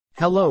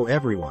Hello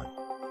everyone.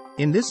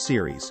 In this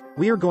series,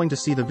 we are going to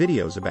see the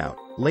videos about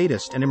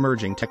latest and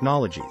emerging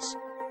technologies.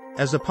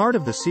 As a part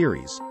of the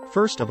series,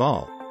 first of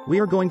all, we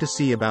are going to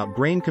see about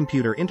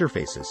brain-computer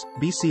interfaces,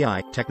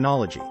 BCI,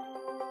 technology.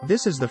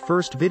 This is the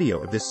first video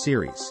of this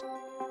series.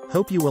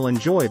 Hope you will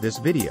enjoy this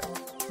video.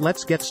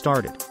 Let's get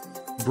started.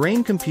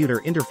 Brain-computer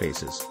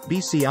interfaces,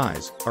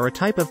 BCIs, are a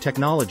type of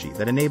technology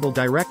that enable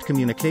direct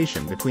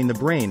communication between the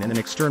brain and an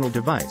external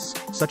device,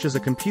 such as a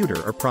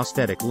computer or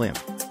prosthetic limb.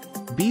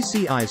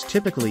 BCIs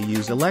typically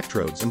use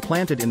electrodes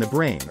implanted in the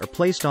brain or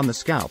placed on the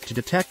scalp to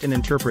detect and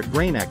interpret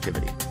brain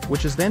activity,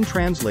 which is then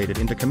translated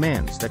into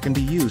commands that can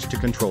be used to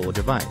control a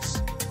device.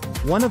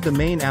 One of the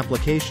main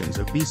applications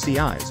of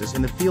BCIs is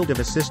in the field of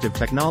assistive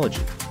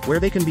technology, where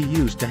they can be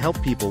used to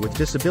help people with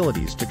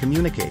disabilities to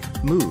communicate,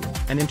 move,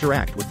 and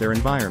interact with their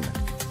environment.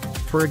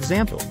 For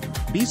example,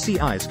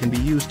 BCIs can be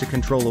used to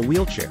control a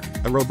wheelchair,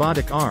 a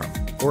robotic arm,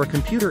 or a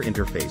computer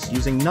interface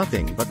using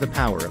nothing but the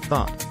power of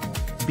thought.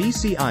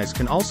 BCIs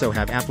can also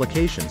have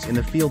applications in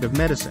the field of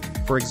medicine,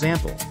 for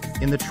example,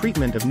 in the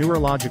treatment of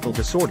neurological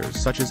disorders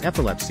such as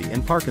epilepsy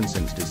and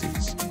Parkinson's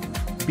disease.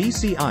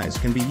 BCIs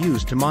can be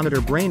used to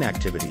monitor brain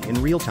activity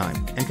in real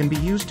time, and can be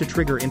used to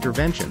trigger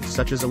interventions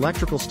such as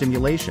electrical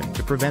stimulation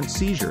to prevent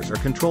seizures or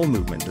control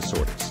movement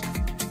disorders.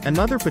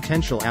 Another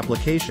potential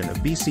application of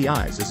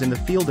BCIs is in the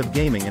field of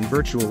gaming and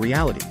virtual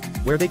reality,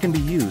 where they can be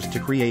used to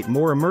create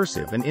more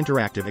immersive and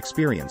interactive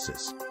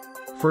experiences.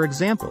 For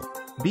example,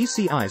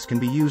 BCIs can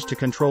be used to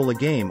control a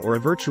game or a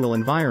virtual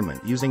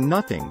environment using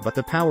nothing but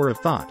the power of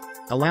thought,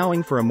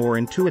 allowing for a more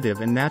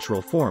intuitive and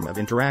natural form of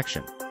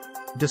interaction.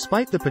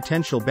 Despite the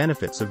potential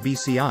benefits of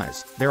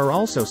BCIs, there are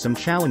also some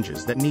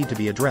challenges that need to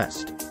be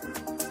addressed.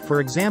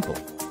 For example,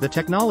 the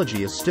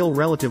technology is still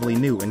relatively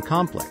new and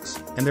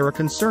complex, and there are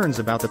concerns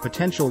about the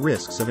potential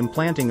risks of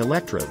implanting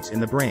electrodes in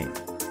the brain.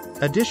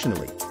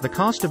 Additionally, the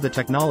cost of the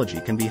technology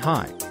can be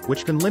high,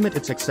 which can limit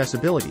its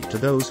accessibility to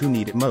those who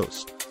need it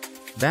most.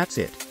 That's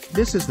it.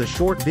 This is the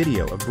short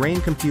video of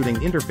brain computing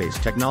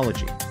interface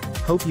technology.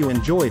 Hope you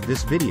enjoyed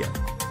this video.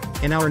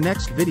 In our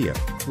next video,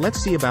 let's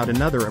see about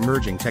another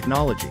emerging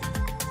technology.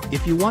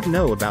 If you want to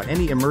know about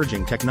any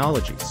emerging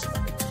technologies,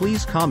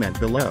 please comment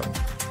below.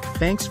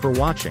 Thanks for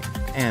watching,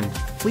 and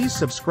please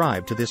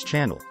subscribe to this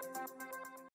channel.